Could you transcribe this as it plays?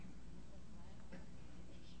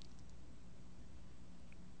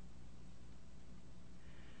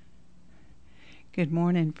Good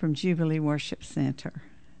morning from Jubilee Worship Center.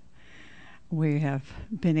 We have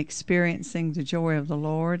been experiencing the joy of the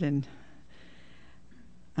Lord, and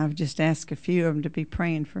I've just asked a few of them to be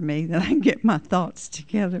praying for me that I can get my thoughts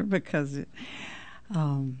together because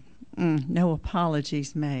no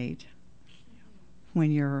apologies made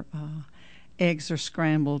when your eggs are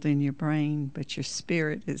scrambled in your brain, but your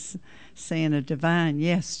spirit is saying a divine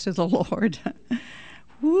yes to the Lord.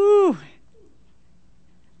 Woo!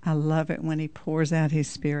 I love it when he pours out his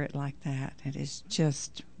spirit like that. It is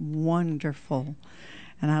just wonderful.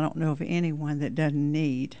 And I don't know of anyone that doesn't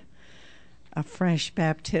need a fresh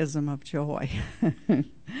baptism of joy.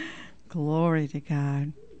 Glory to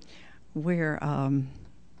God. We're,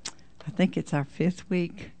 I think it's our 5th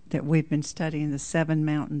week that we've been studying the 7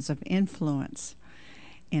 mountains of influence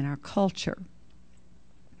in our culture.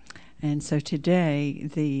 And so today,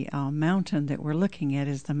 the mountain that we're looking at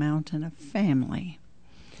is the mountain of family.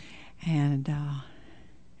 And,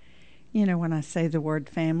 when I say the word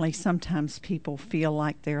family, sometimes people feel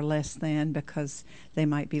like they're less than because they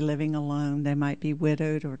might be living alone. They might be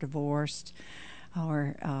widowed or divorced,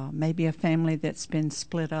 or maybe a family that's been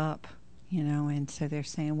split up, and so they're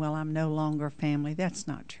saying, well, I'm no longer family. That's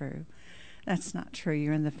not true. That's not true.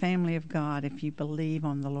 You're in the family of God if you believe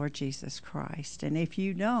on the Lord Jesus Christ. And if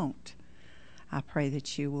you don't, I pray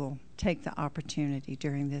that you will take the opportunity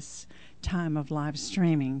during this time of live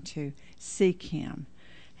streaming to seek him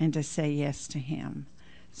and to say yes to him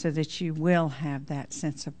so that you will have that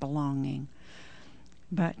sense of belonging.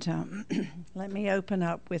 But let me open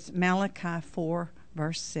up with Malachi 4,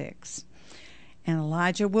 verse 6. And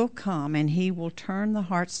Elijah will come, and he will turn the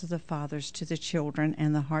hearts of the fathers to the children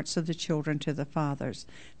and the hearts of the children to the fathers.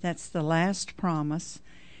 That's the last promise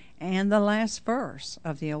and the last verse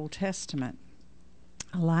of the Old Testament.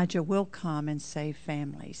 Elijah will come and save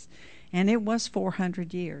families. And it was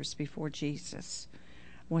 400 years before Jesus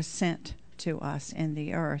was sent to us in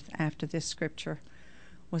the earth after this scripture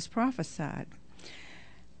was prophesied.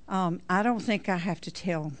 I don't think I have to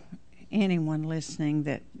tell anyone listening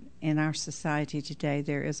that in our society today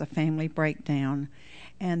there is a family breakdown,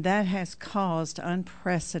 and that has caused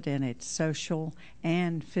unprecedented social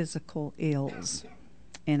and physical ills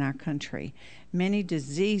in our country. Many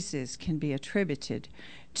diseases can be attributed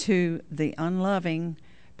to the unloving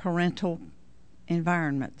parental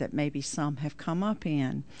environment that maybe some have come up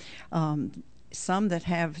in, some that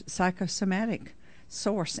have psychosomatic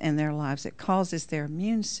source in their lives. It causes their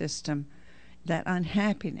immune system, that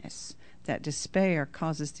unhappiness, that despair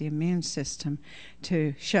causes the immune system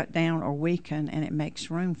to shut down or weaken, and it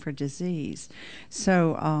makes room for disease.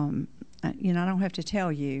 So, I don't have to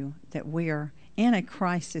tell you that we are in a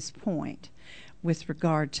crisis point with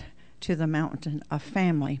regard to the mountain of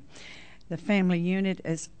family. The family unit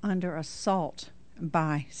is under assault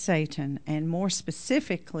by Satan, and more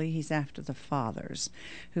specifically, he's after the fathers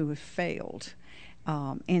who have failed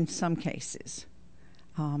in some cases,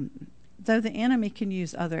 though the enemy can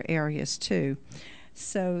use other areas too.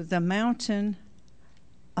 So the mountain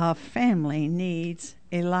of family needs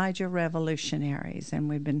Elijah revolutionaries, and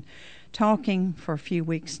we've been talking for a few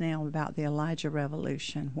weeks now about the Elijah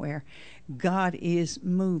revolution, where God is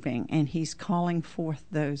moving and he's calling forth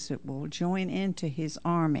those that will join into his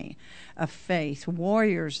army of faith,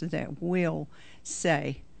 warriors that will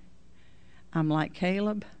say, I'm like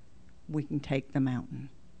Caleb, we can take the mountain.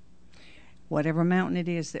 Whatever mountain it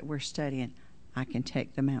is that we're studying, I can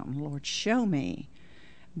take the mountain. Lord, show me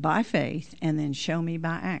by faith, and then show me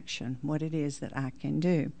by action what it is that I can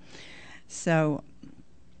do. So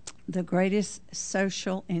the greatest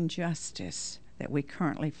social injustice that we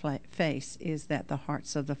currently face is that the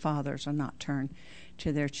hearts of the fathers are not turned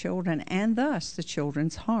to their children, and thus the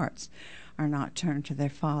children's hearts are not turned to their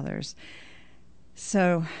fathers.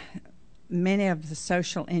 So many of the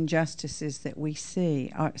social injustices that we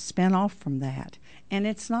see are spin off from that, and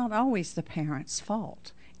it's not always the parents'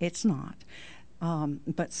 fault. It's not.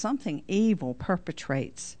 But something evil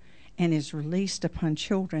perpetrates and is released upon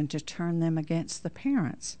children to turn them against the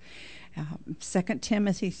parents. 2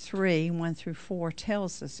 Timothy 3, 1 through 4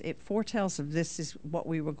 tells us, it foretells of this is what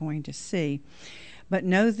we were going to see. But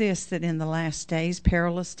know this, that in the last days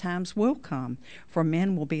perilous times will come, for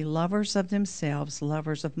men will be lovers of themselves,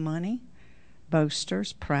 lovers of money,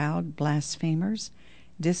 boasters, proud, blasphemers,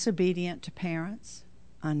 disobedient to parents,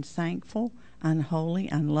 unthankful, unholy,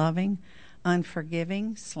 unloving,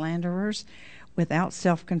 unforgiving, slanderers, without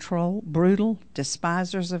self-control, brutal,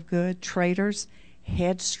 despisers of good, traitors,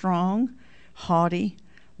 headstrong, haughty,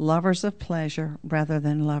 lovers of pleasure rather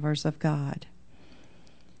than lovers of God.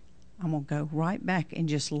 I'm going to go right back and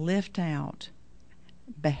just lift out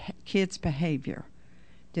kids' behavior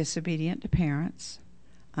disobedient to parents,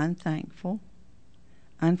 unthankful,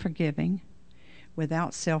 unforgiving,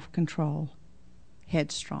 without self-control,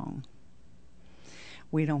 headstrong.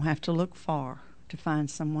 We don't have to look far to find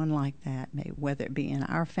someone like that, whether it be in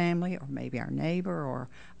our family or maybe our neighbor or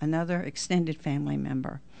another extended family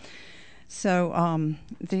member. So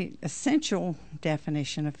the essential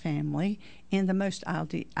definition of family in the most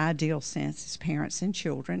ideal sense is parents and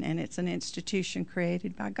children, and it's an institution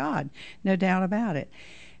created by God, no doubt about it.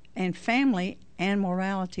 And family and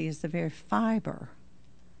morality is the very fiber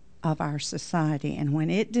of our society, and when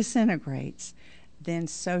it disintegrates, then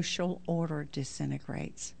social order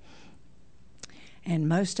disintegrates. And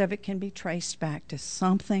most of it can be traced back to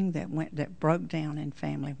something that broke down in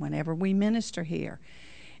family. Whenever we minister here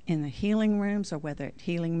in the healing rooms, or whether at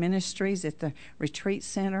healing ministries at the retreat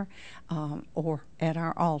center, or at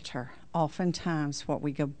our altar, oftentimes what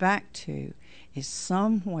we go back to is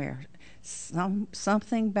somewhere,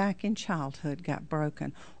 something back in childhood got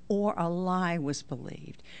broken, or a lie was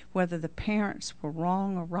believed. Whether the parents were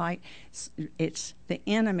wrong or right, it's the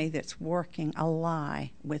enemy that's working a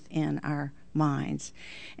lie within our minds.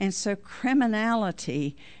 And so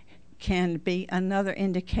criminality can be another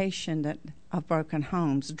indication of broken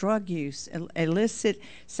homes. Drug use, illicit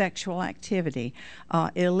sexual activity,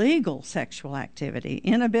 illegal sexual activity,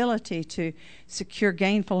 inability to secure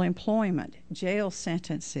gainful employment, jail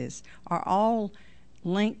sentences are all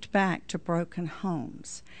linked back to broken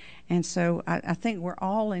homes. And so I think we're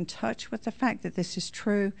all in touch with the fact that this is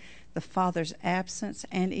true. The father's absence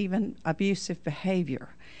and even abusive behavior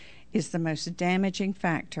is the most damaging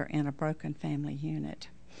factor in a broken family unit.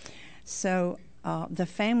 So the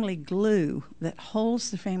family glue that holds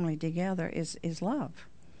the family together is love.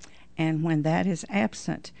 And when that is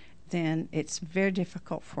absent, then it's very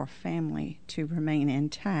difficult for a family to remain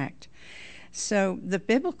intact. So the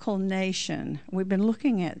biblical nation, we've been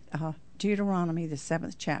looking at Deuteronomy, the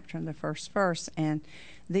 7th chapter and the 1st verse, and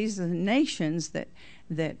these are the nations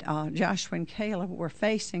that Joshua and Caleb were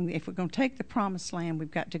facing. If we're going to take the promised land,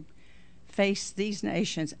 we've got to face these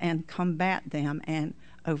nations and combat them and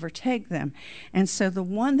overtake them. And so the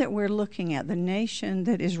one that we're looking at, the nation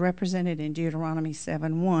that is represented in Deuteronomy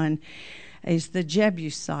 7:1, is the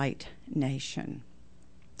Jebusite nation.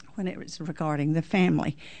 When it was regarding the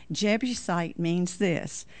family, Jebusite means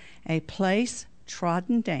this: a place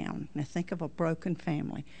trodden down. Now think of a broken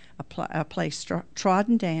family, a place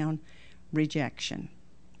trodden down, rejection.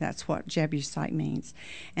 That's what Jebusite means.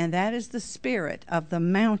 And that is the spirit of the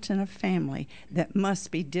mountain of family that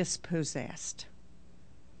must be dispossessed.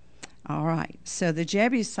 All right, so the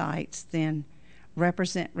Jebusites then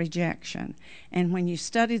represent rejection. And when you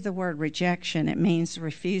study the word rejection, it means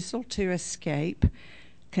refusal to escape,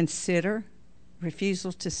 consider,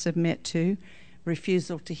 refusal to submit to,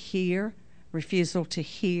 refusal to hear,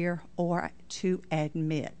 or to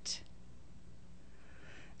admit.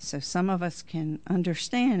 So some of us can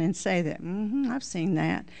understand and say that, I've seen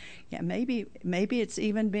that. Yeah, maybe it's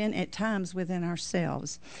even been at times within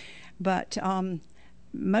ourselves. But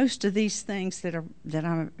most of these things that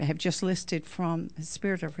I have just listed from the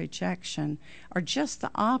spirit of rejection are just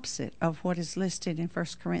the opposite of what is listed in 1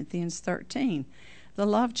 Corinthians 13, the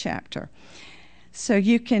love chapter. So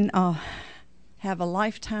you can have a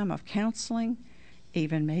lifetime of counseling,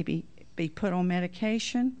 even maybe be put on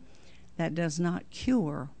medication. That does not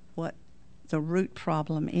cure what the root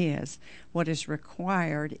problem is. What is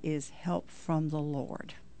required is help from the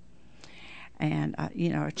Lord. And,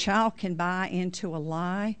 a child can buy into a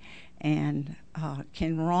lie and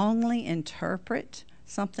can wrongly interpret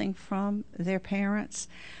something from their parents,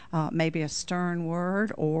 maybe a stern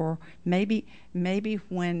word, or maybe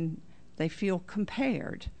when they feel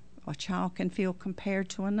compared. A child can feel compared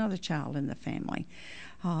to another child in the family.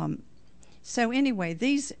 So anyway,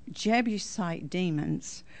 these Jebusite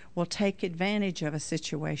demons will take advantage of a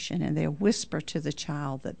situation, and they'll whisper to the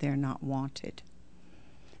child that they're not wanted,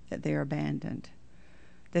 that they're abandoned,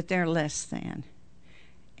 that they're less than.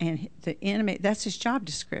 And the enemy, that's his job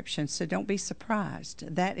description, so don't be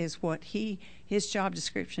surprised. That is what his job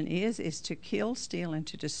description is to kill, steal, and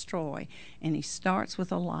to destroy. And he starts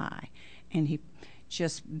with a lie, and he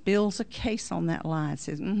just builds a case on that lie and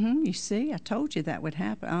says, you see, I told you that would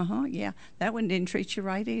happen. Yeah, that one didn't treat you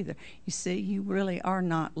right either. You see, you really are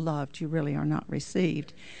not loved. You really are not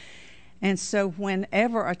received. And so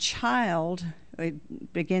whenever a child,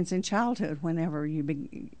 it begins in childhood, whenever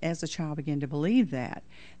as a child begin to believe that,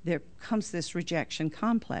 there comes this rejection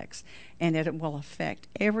complex, and it will affect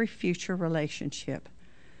every future relationship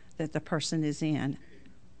that the person is in,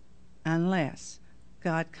 unless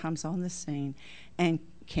God comes on the scene and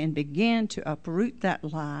can begin to uproot that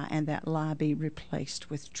lie and that lie be replaced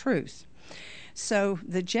with truth. So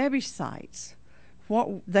the Jebusites,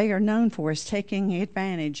 what they are known for is taking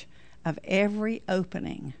advantage of every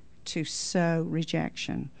opening to sow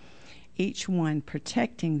rejection, each one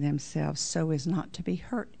protecting themselves so as not to be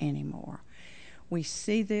hurt anymore. We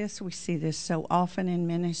see this so often in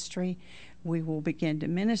ministry. We will begin to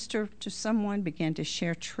minister to someone, begin to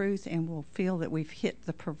share truth, and we'll feel that we've hit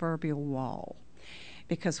the proverbial wall.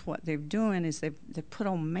 Because what they're doing is they've put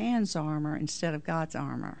on man's armor instead of God's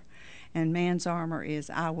armor. And man's armor is,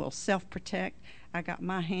 I will self-protect. I got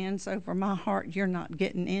my hands over my heart. You're not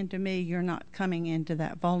getting into me. You're not coming into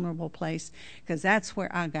that vulnerable place, because that's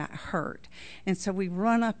where I got hurt. And so we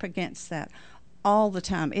run up against that all the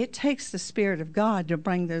time. It takes the Spirit of God to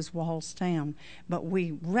bring those walls down, but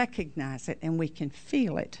we recognize it and we can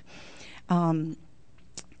feel it.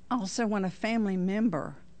 Also, when a family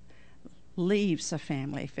member leaves a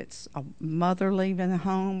family, if it's a mother leaving the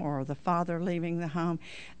home or the father leaving the home,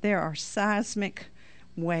 there are seismic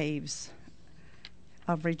waves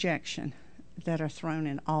of rejection that are thrown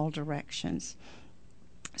in all directions.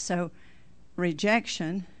 So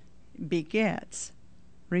rejection begets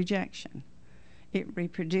rejection. It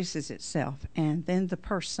reproduces itself, and then the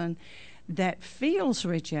person that feels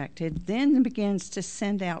rejected then begins to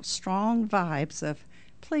send out strong vibes of,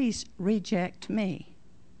 please reject me.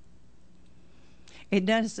 It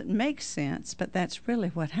doesn't make sense, but that's really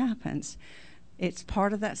what happens. It's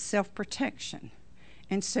part of that self-protection.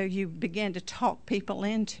 And so you begin to talk people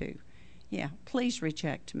into, yeah, please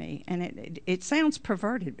reject me. And it sounds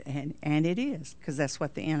perverted, and it is, because that's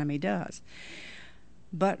what the enemy does.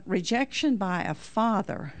 But rejection by a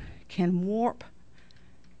father can warp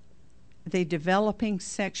the developing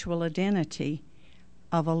sexual identity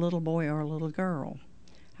of a little boy or a little girl.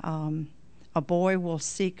 A boy will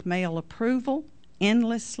seek male approval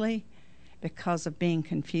endlessly because of being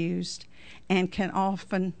confused, and can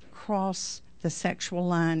often cross the sexual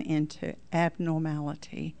line into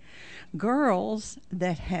abnormality. Girls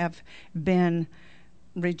that have been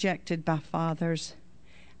rejected by fathers,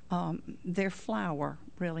 their flower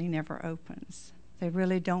really never opens. They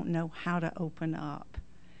really don't know how to open up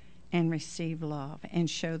and receive love and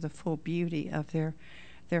show the full beauty of their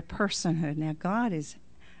personhood. Now, God is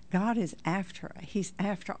after. He's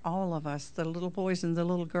after all of us, the little boys and the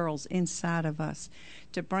little girls inside of us,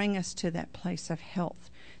 to bring us to that place of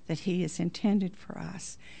health that He has intended for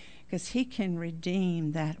us, because He can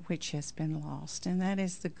redeem that which has been lost, and that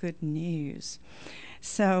is the good news.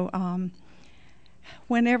 So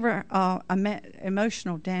whenever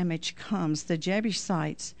emotional damage comes, the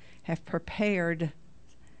Jebusites have prepared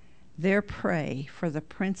their prey for the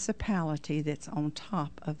principality that's on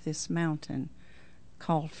top of this mountain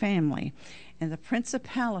called family. And the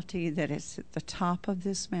principality that is at the top of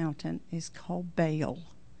this mountain is called Baal,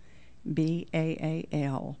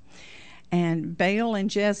 B-A-A-L. And Baal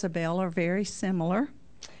and Jezebel are very similar,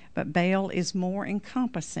 but Baal is more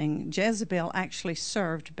encompassing. Jezebel actually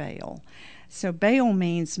served Baal. So Baal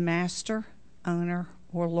means master, owner,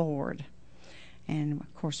 or Lord. And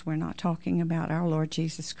of course, we're not talking about our Lord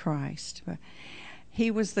Jesus Christ. But He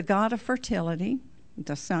was the god of fertility,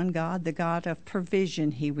 the sun god, the god of provision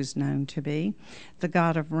He was known to be, the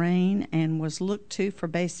god of rain, and was looked to for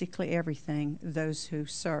basically everything, those who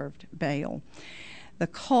served Baal. The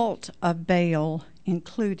cult of Baal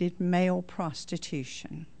included male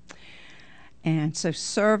prostitution. And so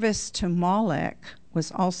service to Molech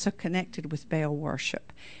was also connected with Baal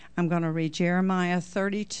worship. I'm going to read Jeremiah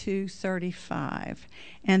 32:35.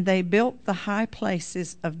 And they built the high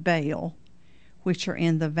places of Baal, which are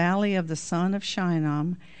in the valley of the son of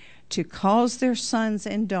Shinnam, to cause their sons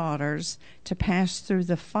and daughters to pass through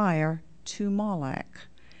the fire to Molech,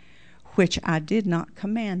 which I did not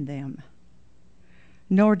command them.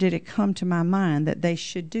 Nor did it come to my mind that they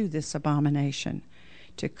should do this abomination,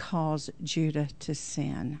 to cause Judah to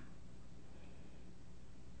sin.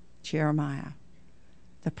 Jeremiah,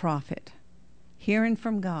 the prophet, hearing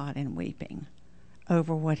from God and weeping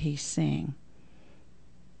over what he's seeing.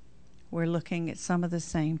 We're looking at some of the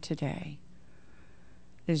same today.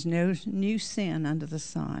 There's no new sin under the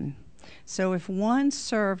sun. So if one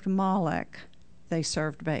served Molech, they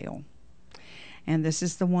served Baal. And this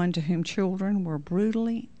is the one to whom children were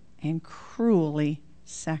brutally and cruelly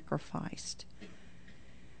sacrificed.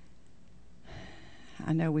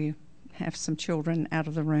 I know we have some children out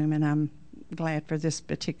of the room, and I'm glad for this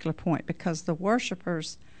particular point, because the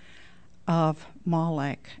worshipers of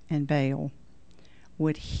Molech and Baal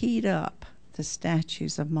would heat up the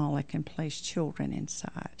statues of Molech and place children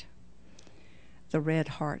inside. The red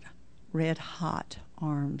hot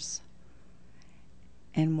arms.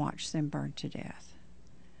 and watch them burn to death.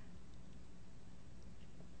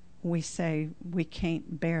 We say we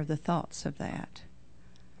can't bear the thoughts of that.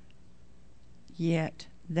 Yet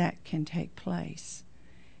that can take place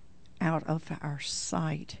out of our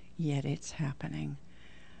sight, yet it's happening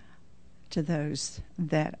to those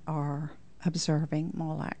that are observing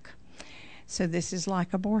Moloch. So this is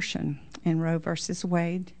like abortion. In Roe versus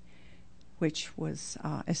Wade, which was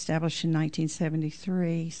established in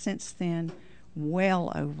 1973, since then,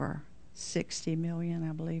 well over 60 million,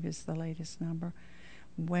 I believe is the latest number,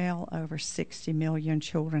 well over 60 million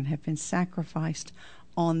children have been sacrificed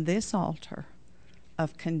on this altar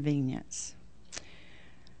of convenience.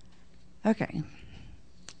 Okay,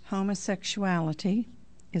 homosexuality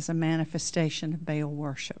is a manifestation of Baal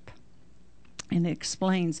worship. And it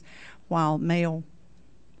explains why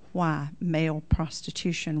male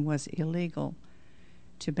prostitution was illegal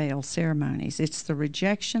to Baal ceremonies. It's the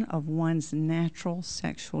rejection of one's natural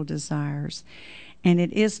sexual desires. And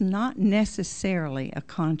it is not necessarily a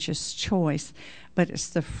conscious choice, but it's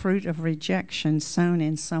the fruit of rejection sown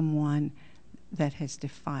in someone that has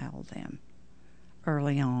defiled them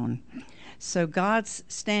early on. So God's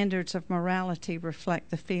standards of morality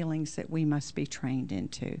reflect the feelings that we must be trained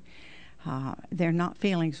into. They're not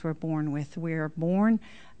feelings we're born with. We're born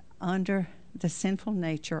under the sinful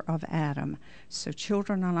nature of Adam. So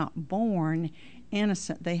children are not born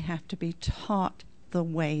innocent. They have to be taught the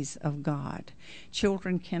ways of God.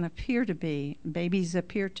 Children can appear to be, babies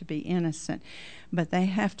appear to be innocent, but they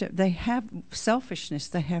have selfishness,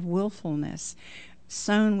 they have willfulness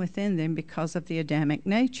sown within them because of the Adamic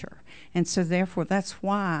nature. And so therefore that's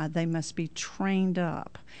why they must be trained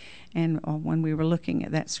up. And when we were looking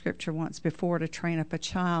at that scripture once before, to train up a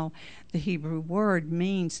child, the Hebrew word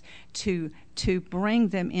means to bring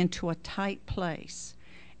them into a tight place.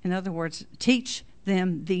 In other words, teach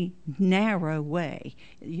them the narrow way.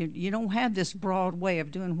 You don't have this broad way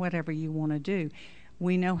of doing whatever you want to do.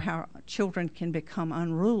 We know how children can become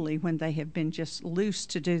unruly when they have been just loose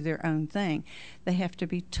to do their own thing. They have to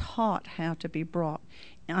be taught how to be brought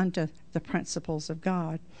under the principles of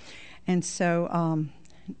God. And so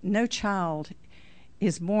no child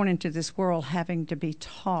is born into this world having to be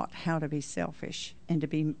taught how to be selfish and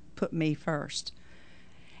to put me first.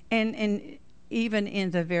 And even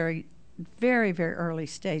in the very, very, very early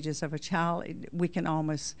stages of a child, we can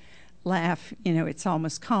almost laugh. It's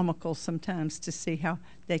almost comical sometimes to see how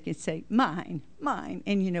they can say, mine, mine.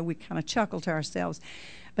 And, we kind of chuckle to ourselves.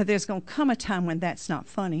 But there's going to come a time when that's not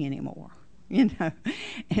funny anymore. And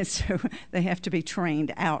so they have to be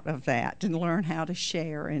trained out of that and learn how to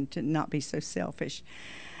share and to not be so selfish.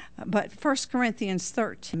 But 1 Corinthians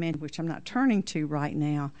 13, which I'm not turning to right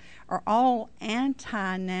now, are all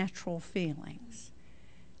anti-natural feelings.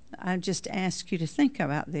 I just ask you to think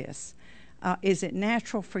about this. Is it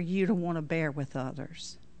natural for you to want to bear with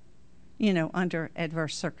others, under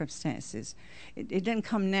adverse circumstances? It doesn't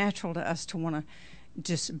come natural to us to want to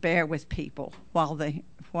just bear with people while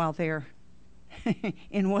they're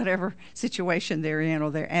in whatever situation they're in or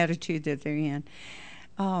their attitude that they're in.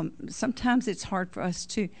 Sometimes it's hard for us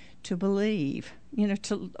to believe.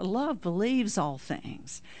 Love believes all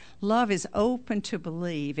things. Love is open to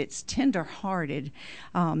believe. It's tender-hearted.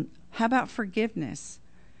 How about forgiveness?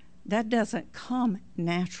 That doesn't come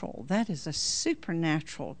natural. That is a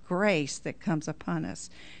supernatural grace that comes upon us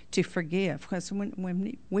to forgive. Because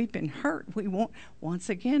when we've been hurt, we want once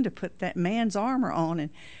again to put that man's armor on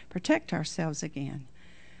and protect ourselves again.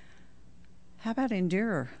 How about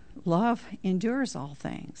endure? Love endures all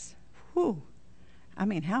things. Whew. I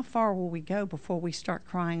mean, how far will we go before we start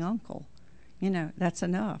crying uncle? That's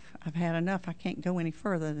enough. I've had enough. I can't go any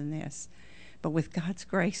further than this. But with God's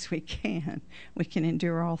grace, we can. We can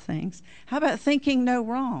endure all things. How about thinking no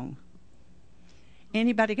wrong?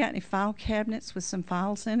 Anybody got any file cabinets with some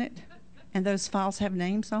files in it? And those files have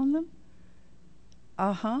names on them?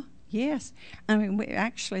 Yes. I mean,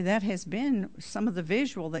 actually, that has been some of the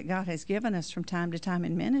visual that God has given us from time to time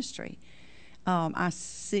in ministry. I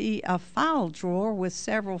see a file drawer with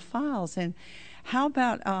several files. And how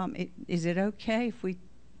about, is it okay if we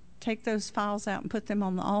take those files out and put them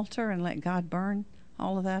on the altar and let God burn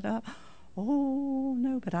all of that up? Oh,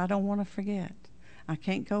 no, but I don't want to forget. I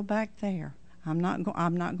can't go back there. I'm not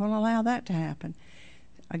going to allow that to happen.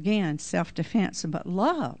 Again, self-defense, but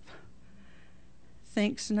love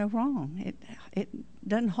thinks no wrong. It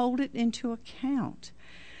doesn't hold it into account.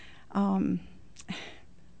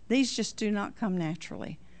 These just do not come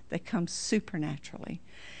naturally. They come supernaturally.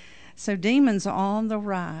 So demons are on the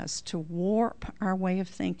rise to warp our way of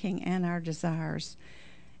thinking and our desires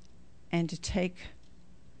and to take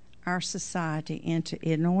our society into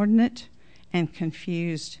inordinate and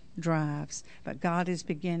confused drives. But God is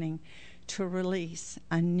beginning to release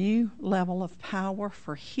a new level of power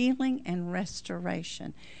for healing and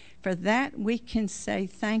restoration. For that we can say,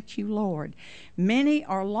 thank you, Lord. Many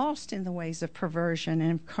are lost in the ways of perversion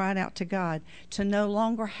and have cried out to God to no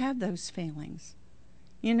longer have those feelings.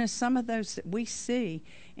 You know, some of those that we see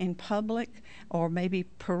in public or maybe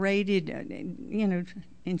paraded, you know,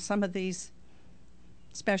 in some of these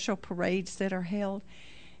special parades that are held,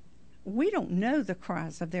 we don't know the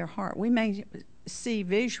cries of their heart. We may see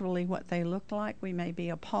visually what they look like. We may be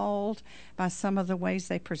appalled by some of the ways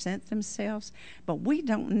they present themselves, but we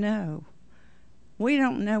don't know. We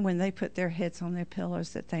don't know when they put their heads on their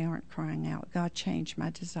pillows that they aren't crying out, God, change my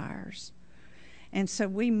desires. And so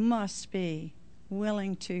we must be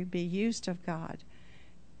willing to be used of God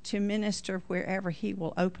to minister wherever He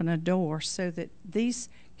will open a door so that these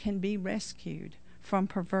can be rescued from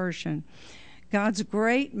perversion. God's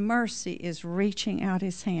great mercy is reaching out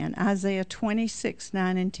His hand. Isaiah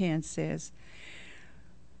 26:9-10 says,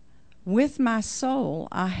 with my soul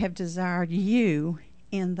I have desired you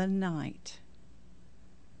in the night.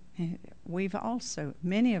 And we've also,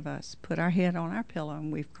 many of us, put our head on our pillow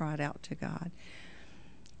and we've cried out to God.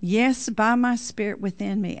 Yes, by my Spirit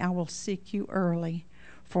within me I will seek you early.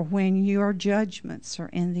 For when your judgments are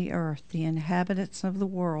in the earth, the inhabitants of the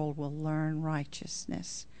world will learn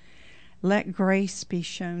righteousness. Let grace be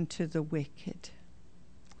shown to the wicked.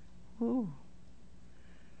 Ooh.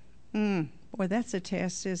 Boy, that's a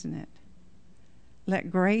test, isn't it?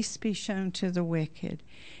 Let grace be shown to the wicked.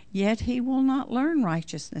 Yet he will not learn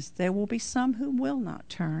righteousness. There will be some who will not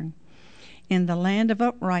turn. In the land of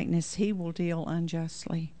uprightness he will deal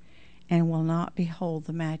unjustly and will not behold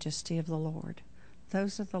the majesty of the Lord.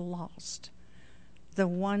 Those are the lost, the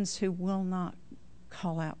ones who will not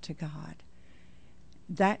call out to God.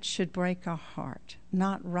 That should break our heart,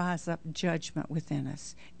 not rise up judgment within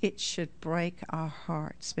us. It should break our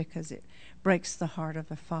hearts because it breaks the heart of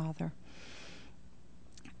the Father.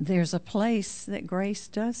 There's a place that grace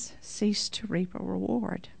does cease to reap a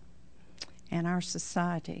reward. And our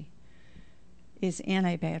society is in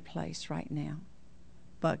a bad place right now.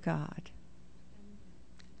 But God.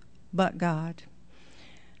 But God.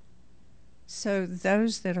 So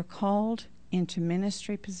those that are called into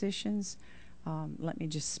ministry positions, let me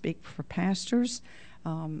just speak for pastors.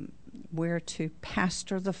 We're to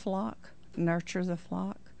pastor the flock, nurture the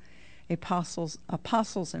flock. Apostles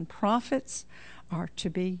and prophets are to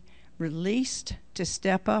be released to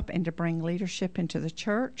step up and to bring leadership into the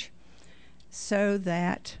church so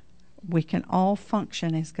that we can all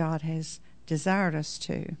function as God has desired us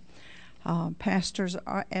to. Pastors,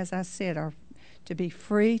 are, as I said, are to be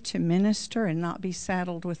free to minister and not be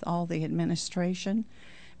saddled with all the administration,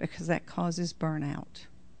 because that causes burnout.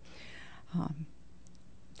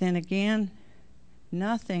 Then again,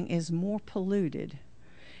 nothing is more polluted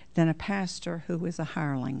than a pastor who is a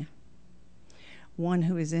hireling, one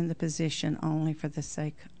who is in the position only for the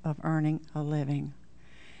sake of earning a living.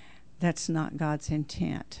 That's not God's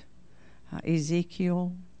intent.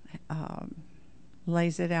 Ezekiel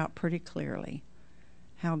lays it out pretty clearly,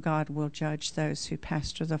 how God will judge those who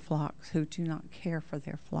pastor the flocks, who do not care for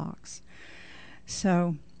their flocks.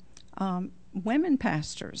 So, women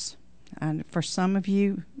pastors, and for some of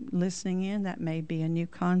you listening in, that may be a new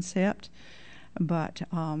concept, but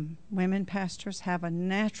women pastors have a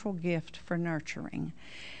natural gift for nurturing,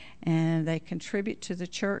 and they contribute to the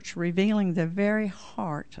church, revealing the very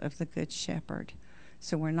heart of the Good Shepherd.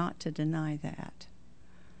 So we're not to deny that.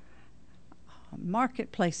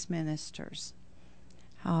 Marketplace ministers.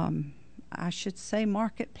 I should say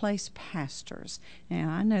marketplace pastors. And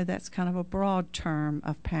I know that's kind of a broad term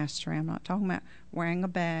of pastoring. I'm not talking about wearing a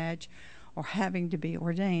badge or having to be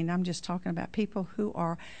ordained. I'm just talking about people who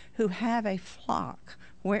have a flock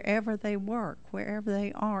wherever they work, wherever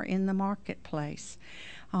they are in the marketplace.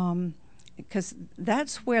 Because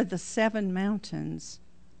that's where the 7 mountains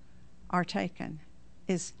are taken,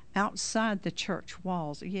 is outside the church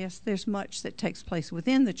walls. Yes, there's much that takes place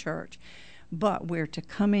within the church, but we're to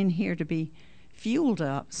come in here to be fueled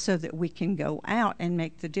up so that we can go out and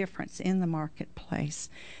make the difference in the marketplace.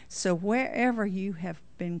 So wherever you have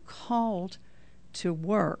been called to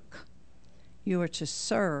work, you are to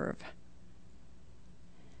serve,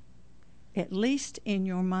 at least in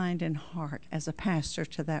your mind and heart, as a pastor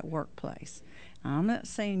to that workplace. I'm not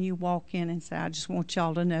saying you walk in and say, I just want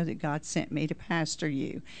y'all to know that God sent me to pastor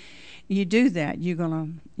you. You do that, you're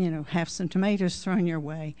going to, have some tomatoes thrown your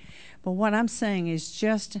way. But what I'm saying is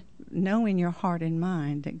just know in your heart and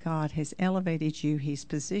mind that God has elevated you, He's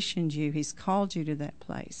positioned you, He's called you to that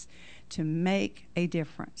place to make a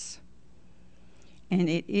difference. And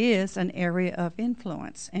it is an area of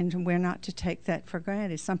influence, and we're not to take that for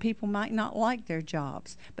granted. Some people might not like their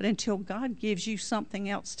jobs, but until God gives you something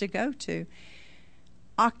else to go to,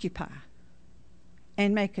 occupy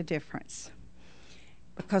and make a difference,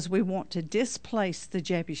 because we want to displace the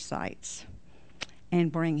Jebusites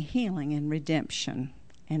and bring healing and redemption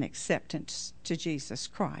and acceptance to Jesus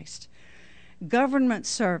Christ. Government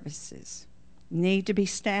services need to be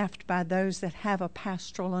staffed by those that have a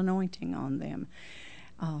pastoral anointing on them.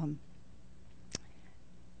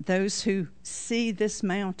 Those who see this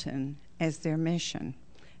mountain as their mission.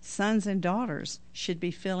 Sons and daughters should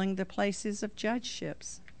be filling the places of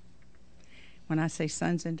judgeships. When I say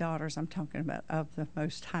sons and daughters, I'm talking about of the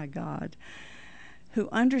Most High God, who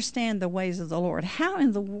understand the ways of the Lord. How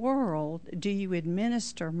in the world do you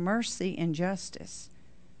administer mercy and justice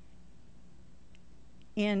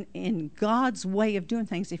in God's way of doing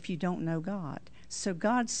things if you don't know God? So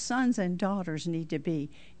God's sons and daughters need to be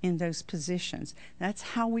in those positions. That's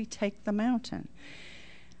how we take the mountain.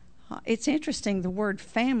 It's interesting, the word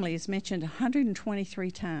family is mentioned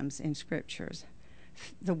 123 times in scriptures.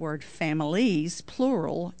 The word families,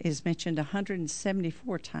 plural, is mentioned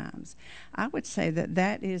 174 times. I would say that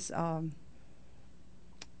that is of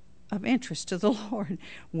interest to the Lord.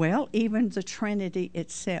 Well, even the Trinity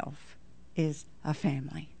itself is a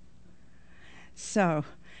family. So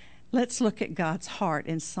let's look at God's heart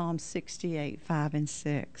in Psalm 68, 5 and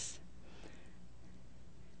 6.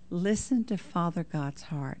 Listen to Father God's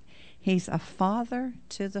heart. He's a father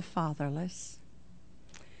to the fatherless.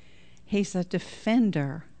 He's a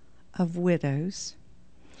defender of widows.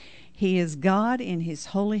 He is God in his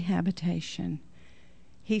holy habitation.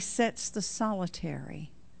 He sets the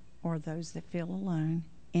solitary, or those that feel alone,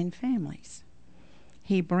 in families.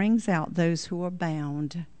 He brings out those who are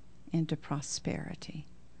bound into prosperity.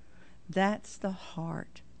 That's the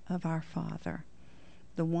heart of our Father,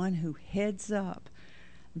 the one who heads up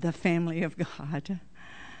the family of God.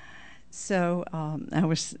 So I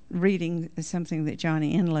was reading something that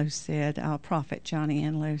Johnny Enlow said, Prophet Johnny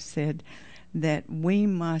Enlow said, that we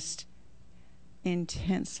must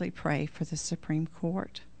intensely pray for the Supreme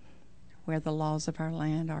Court, where the laws of our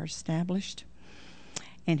land are established.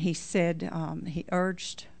 And he said, he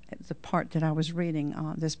urged, the part that I was reading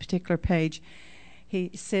on this particular page,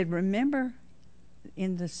 he said, remember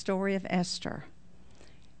in the story of Esther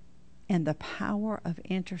and the power of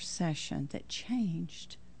intercession that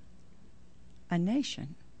changed a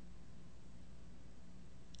nation,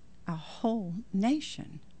 a whole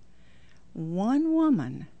nation. One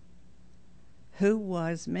woman who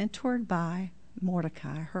was mentored by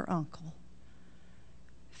Mordecai, her uncle,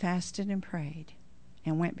 fasted and prayed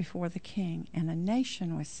and went before the king, and a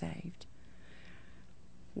nation was saved.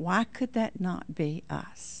 Why could that not be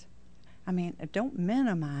us? I mean, don't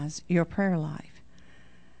minimize your prayer life.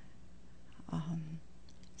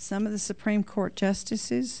 Some of the Supreme Court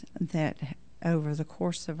justices that over the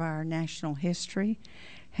course of our national history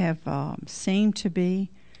have seemed to be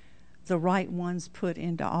the right ones put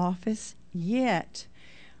into office, yet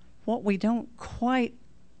what we don't quite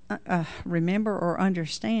remember or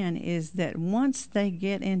understand is that once they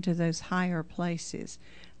get into those higher places,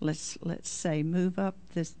 let's say move up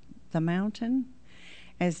the mountain,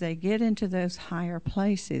 as they get into those higher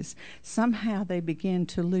places, somehow they begin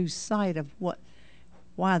to lose sight of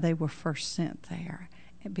why they were first sent there,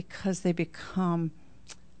 because they become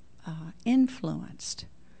influenced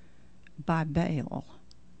by Baal.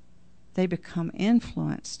 They become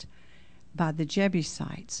influenced by the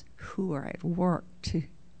Jebusites who are at work to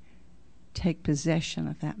take possession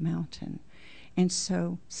of that mountain. And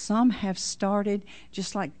so some have started,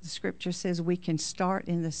 just like the scripture says, we can start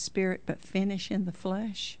in the spirit but finish in the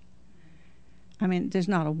flesh. I mean, there's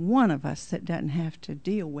not a one of us that doesn't have to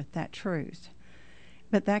deal with that truth.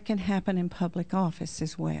 But that can happen in public office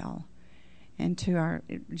as well. And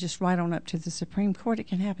just right on up to the Supreme Court, it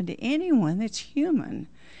can happen to anyone that's human.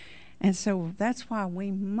 And so that's why we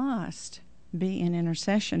must be in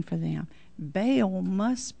intercession for them. Baal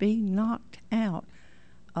must be knocked out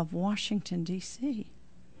of Washington, D.C.,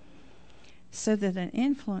 so that an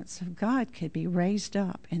influence of God could be raised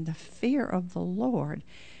up and the fear of the Lord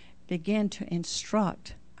begin to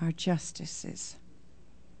instruct our justices.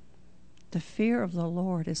 The fear of the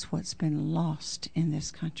Lord is what's been lost in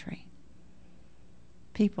this country.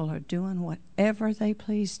 People are doing whatever they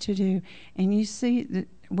please to do. And you see, that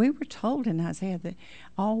we were told in Isaiah that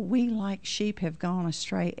all we like sheep have gone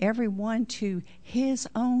astray, every one to his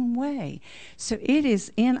own way. So it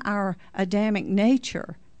is in our Adamic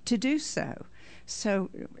nature to do so. So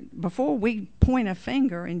before we point a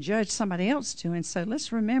finger and judge somebody else doing so,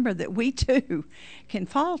 let's remember that we too can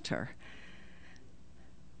falter.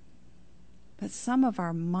 But some of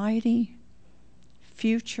our mighty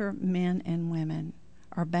future men and women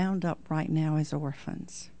are bound up right now as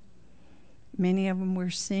orphans. Many of them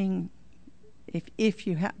we're seeing, if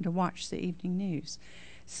you happen to watch the evening news,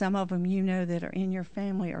 some of them you know that are in your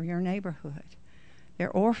family or your neighborhood.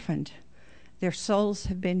 They're orphaned. Their souls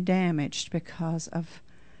have been damaged because of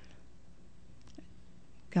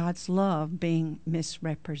God's love being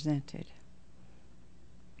misrepresented.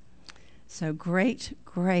 So great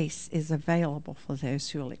grace is available for those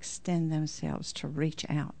who will extend themselves to reach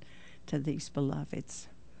out to these beloveds.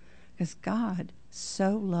 Because God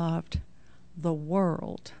so loved the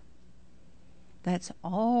world. That's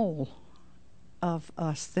all of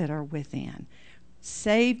us that are within.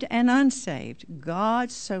 Saved and unsaved.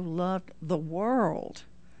 God so loved the world.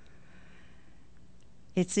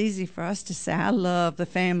 It's easy for us to say, I love the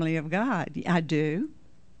family of God. I do.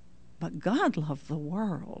 But God loved the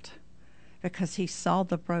world because he saw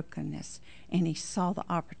the brokenness and he saw the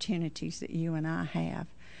opportunities that you and I have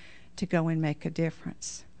to go and make a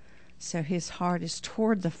difference. So his heart is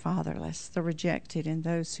toward the fatherless, the rejected, and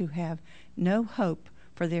those who have no hope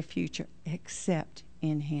for their future except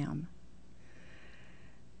in him.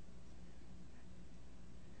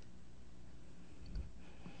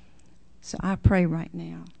 So I pray right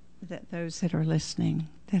now that those that are listening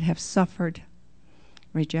that have suffered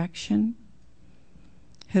rejection,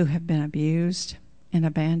 who have been abused and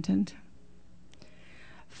abandoned,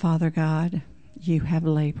 Father God, you have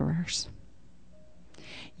laborers.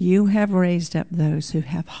 You have raised up those who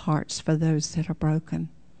have hearts for those that are broken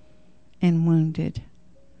and wounded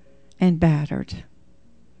and battered.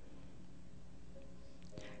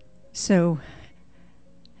 So,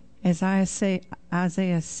 as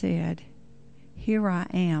Isaiah said, here I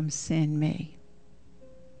am, send me.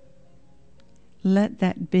 Let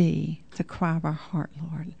that be the cry of our heart,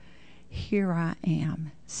 Lord. Here I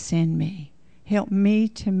am, send me. Help me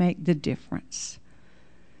to make the difference.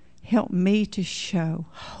 Help me to show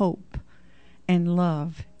hope and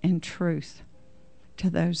love and truth to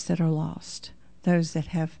those that are lost, those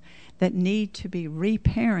that need to be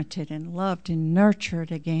reparented and loved and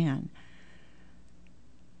nurtured again.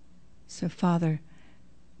 So, Father,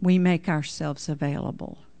 we make ourselves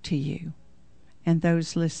available to you. And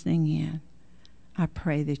those listening in, I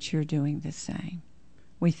pray that you're doing the same.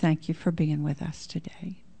 We thank you for being with us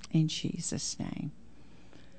today. In Jesus' name.